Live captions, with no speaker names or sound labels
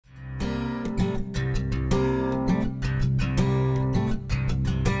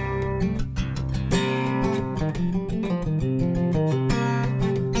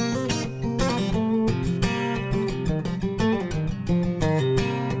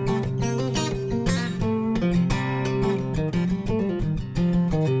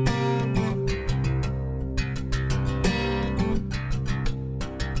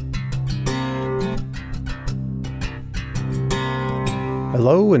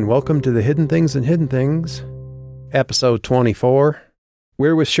Hello and welcome to the Hidden Things and Hidden Things, episode 24.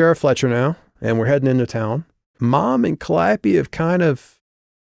 We're with Sheriff Fletcher now, and we're heading into town. Mom and Calliope have kind of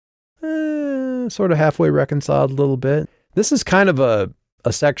sort of halfway reconciled a little bit. This is kind of a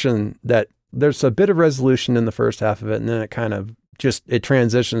section that there's a bit of resolution in the first half of it, and then it kind of it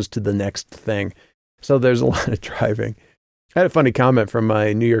transitions to the next thing. So there's a lot of driving. I had a funny comment from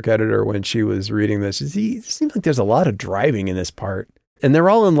my New York editor when she was reading this. It seems like there's a lot of driving in this part. And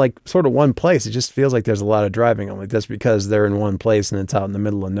they're all in like sort of one place. It just feels like there's a lot of driving. I'm like, that's because they're in one place and it's out in the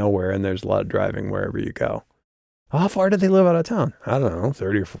middle of nowhere and there's a lot of driving wherever you go. How far do they live out of town? I don't know,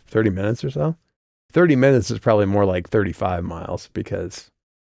 30 minutes or so. 30 minutes is probably more like 35 miles because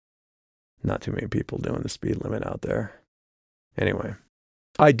not too many people doing the speed limit out there. Anyway,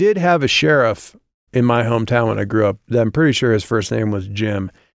 I did have a sheriff in my hometown when I grew up. I'm pretty sure his first name was Jim.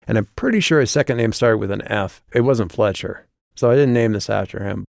 And I'm pretty sure his second name started with an F. It wasn't Fletcher. So I didn't name this after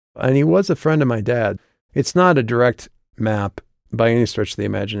him. And he was a friend of my dad. It's not a direct map by any stretch of the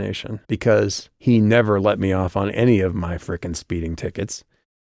imagination because he never let me off on any of my frickin' speeding tickets.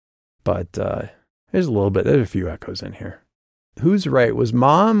 But there's a few echoes in here. Who's right? Was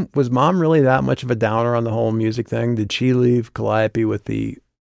mom really that much of a downer on the whole music thing? Did she leave Calliope with the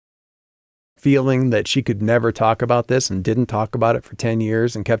feeling that she could never talk about this and didn't talk about it for 10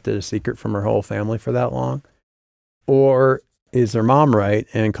 years and kept it a secret from her whole family for that long? Or is her mom right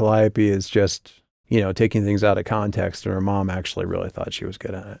and Calliope is just, taking things out of context and her mom actually really thought she was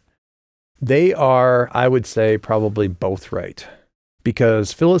good at it? They are, I would say, probably both right.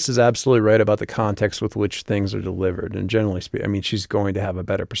 Because Phyllis is absolutely right about the context with which things are delivered. And generally speaking, she's going to have a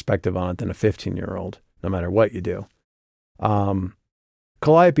better perspective on it than a 15-year-old, no matter what you do.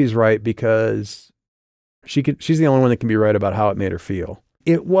 Calliope's right because she's the only one that can be right about how it made her feel.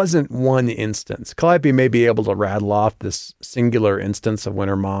 It wasn't one instance. Calliope may be able to rattle off this singular instance of when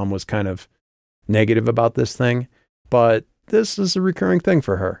her mom was kind of negative about this thing, but this is a recurring thing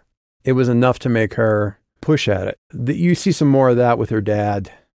for her. It was enough to make her push at it. You see some more of that with her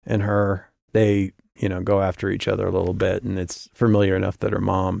dad and her. They, go after each other a little bit, and it's familiar enough that her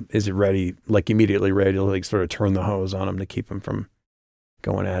mom is immediately ready to sort of turn the hose on him to keep him from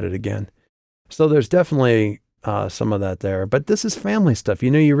going at it again. So there's definitely some of that there, but this is family stuff.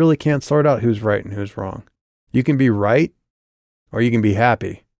 You really can't sort out who's right and who's wrong. You can be right or you can be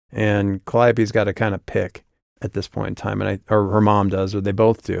happy. And Calliope's got to kind of pick at this point in time. Or her mom does, or they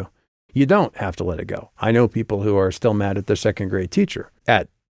both do. You don't have to let it go. I know people who are still mad at their second grade teacher at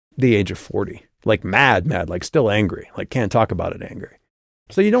the age of 40, like mad, like still angry, like can't talk about it angry.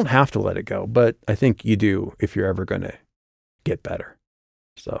 So you don't have to let it go, but I think you do if you're ever going to get better.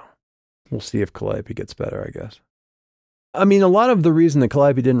 So we'll see if Calliope gets better, I guess. A lot of the reason that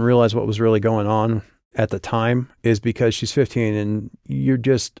Calliope didn't realize what was really going on at the time is because she's 15 and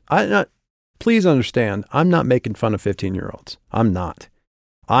please understand, I'm not making fun of 15-year-olds. I'm not.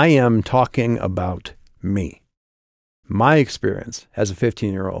 I am talking about me. My experience as a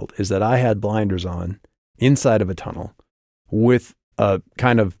 15-year-old is that I had blinders on inside of a tunnel with a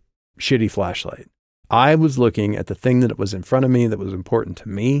kind of shitty flashlight. I was looking at the thing that was in front of me that was important to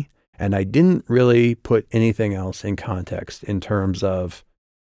me, and I didn't really put anything else in context in terms of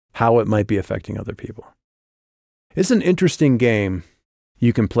how it might be affecting other people. It's an interesting game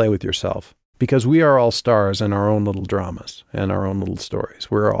you can play with yourself because we are all stars in our own little dramas and our own little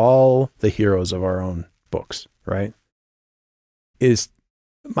stories. We're all the heroes of our own books, right?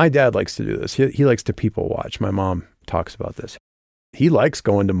 My dad likes to do this. He likes to people watch. My mom talks about this. He likes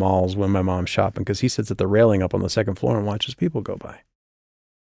going to malls when my mom's shopping because he sits at the railing up on the second floor and watches people go by.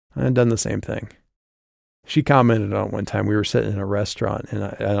 I've done the same thing. She commented on one time, we were sitting in a restaurant and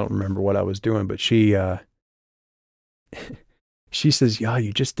I don't remember what I was doing, but she says, yeah,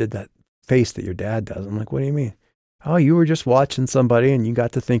 you just did that face that your dad does. I'm like, what do you mean? Oh, you were just watching somebody and you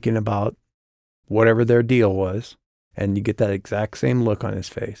got to thinking about whatever their deal was and you get that exact same look on his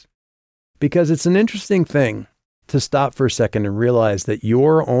face. Because it's an interesting thing to stop for a second and realize that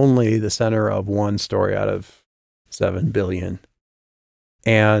you're only the center of one story out of 7 billion.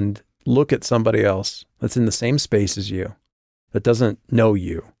 And look at somebody else that's in the same space as you, that doesn't know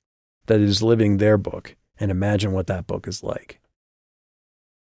you, that is living their book, and imagine what that book is like.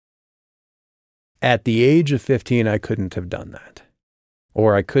 At the age of 15, I couldn't have done that.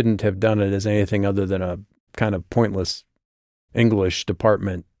 Or I couldn't have done it as anything other than a kind of pointless English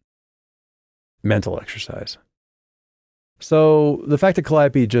department mental exercise. So the fact that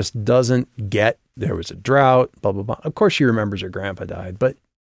Calliope just doesn't get there was a drought, blah, blah, blah. Of course she remembers her grandpa died, but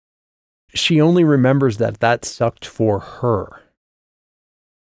she only remembers that sucked for her.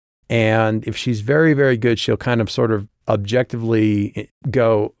 And if she's very, very good, she'll kind of sort of objectively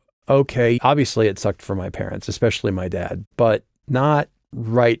go, okay, obviously it sucked for my parents, especially my dad, but not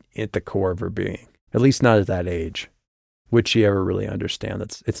right at the core of her being, at least not at that age. Would she ever really understand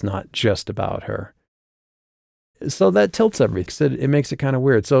that it's not just about her? So that tilts everything. It makes it kind of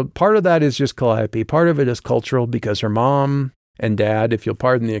weird. So part of that is just Calliope. Part of it is cultural because her mom and dad, if you'll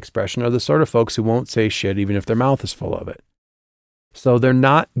pardon the expression, are the sort of folks who won't say shit even if their mouth is full of it. So they're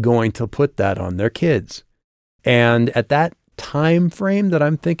not going to put that on their kids. And at that time frame that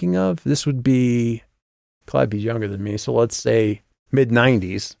I'm thinking of, this would be, Calliope's younger than me, so let's say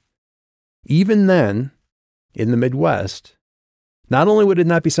mid-90s. Even then, in the Midwest, not only would it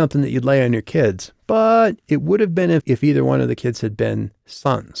not be something that you'd lay on your kids, but it would have been if either one of the kids had been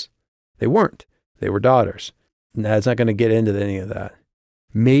sons. They weren't. They were daughters. Now, it's not going to get into any of that.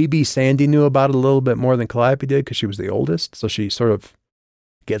 Maybe Sandy knew about it a little bit more than Calliope did because she was the oldest, so she sort of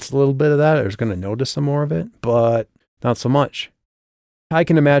gets a little bit of that, or is going to notice some more of it, but not so much. I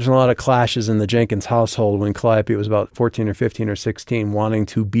can imagine a lot of clashes in the Jenkins household when Calliope was about 14 or 15 or 16, wanting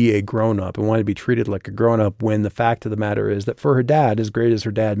to be a grown-up and wanting to be treated like a grown-up, when the fact of the matter is that for her dad, as great as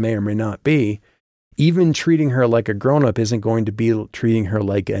her dad may or may not be, even treating her like a grown-up isn't going to be treating her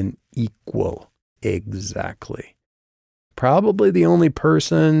like an equal. Exactly. Probably the only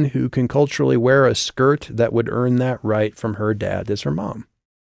person who can culturally wear a skirt that would earn that right from her dad is her mom,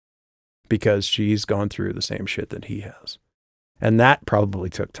 because she's gone through the same shit that he has. And that probably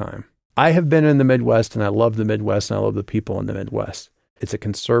took time. I have been in the Midwest, and I love the Midwest, and I love the people in the Midwest. It's a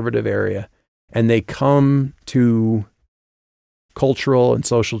conservative area, and they come to cultural and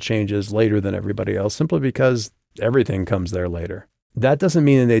social changes later than everybody else, simply because everything comes there later. That doesn't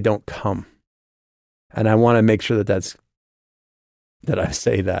mean that they don't come. And I want to make sure that I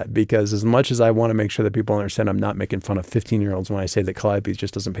say that, because as much as I want to make sure that people understand I'm not making fun of 15-year-olds when I say that Calliope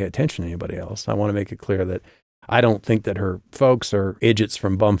just doesn't pay attention to anybody else, I want to make it clear that I don't think that her folks are idiots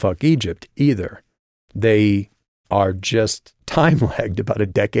from bumfuck Egypt either. They are just time-lagged about a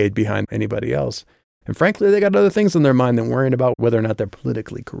decade behind anybody else. And frankly, they got other things on their mind than worrying about whether or not they're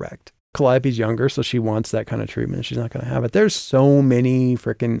politically correct. Calliope's younger, so she wants that kind of treatment. She's not going to have it. There's so many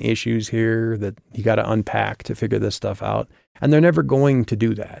freaking issues here that you got to unpack to figure this stuff out. And they're never going to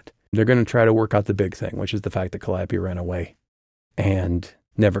do that. They're going to try to work out the big thing, which is the fact that Calliope ran away and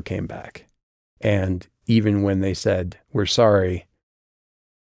never came back. And even when they said, we're sorry,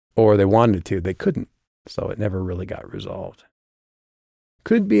 or they wanted to, they couldn't. So it never really got resolved.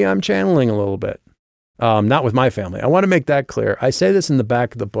 Could be I'm channeling a little bit. Not with my family. I want to make that clear. I say this in the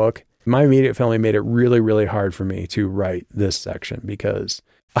back of the book. My immediate family made it really, really hard for me to write this section because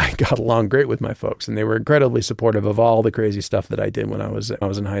I got along great with my folks, and they were incredibly supportive of all the crazy stuff that I did when I was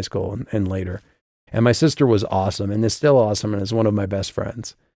in high school and later. And my sister was awesome and is still awesome and is one of my best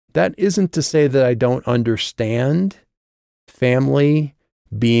friends. That isn't to say that I don't understand family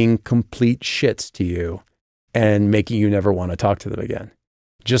being complete shits to you and making you never want to talk to them again.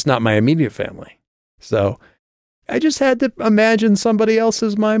 Just not my immediate family. So I just had to imagine somebody else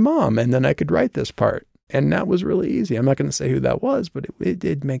as my mom, and then I could write this part. And that was really easy. I'm not going to say who that was, but it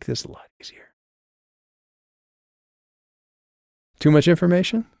did make this a lot easier. Too much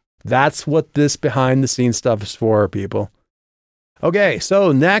information? That's what this behind the scenes stuff is for, people. Okay,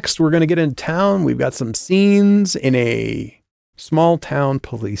 so next we're going to get into town. We've got some scenes in a small town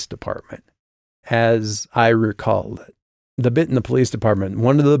police department, as I recall it. The bit in the police department,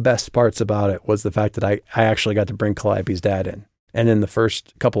 one of the best parts about it was the fact that I actually got to bring Calliope's dad in. And in the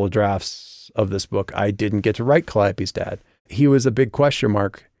first couple of drafts of this book, I didn't get to write Calliope's dad. He was a big question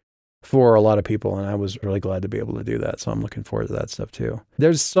mark for a lot of people, and I was really glad to be able to do that. So I'm looking forward to that stuff too.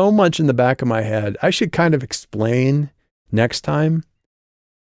 There's so much in the back of my head. I should kind of explain next time.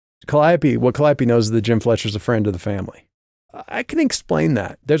 What Calliope knows is that Jim Fletcher's a friend of the family. I can explain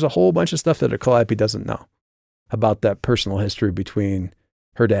that. There's a whole bunch of stuff that Calliope doesn't know about that personal history between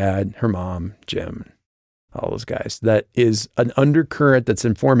her dad, her mom, Jim, all those guys. That is an undercurrent that's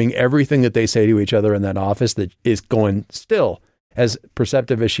informing everything that they say to each other in that office that is going still, as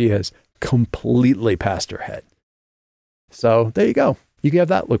perceptive as she is, completely past her head. So there you go. You can have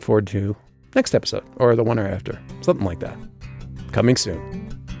that look forward to next episode or the one after. Something like that. Coming soon.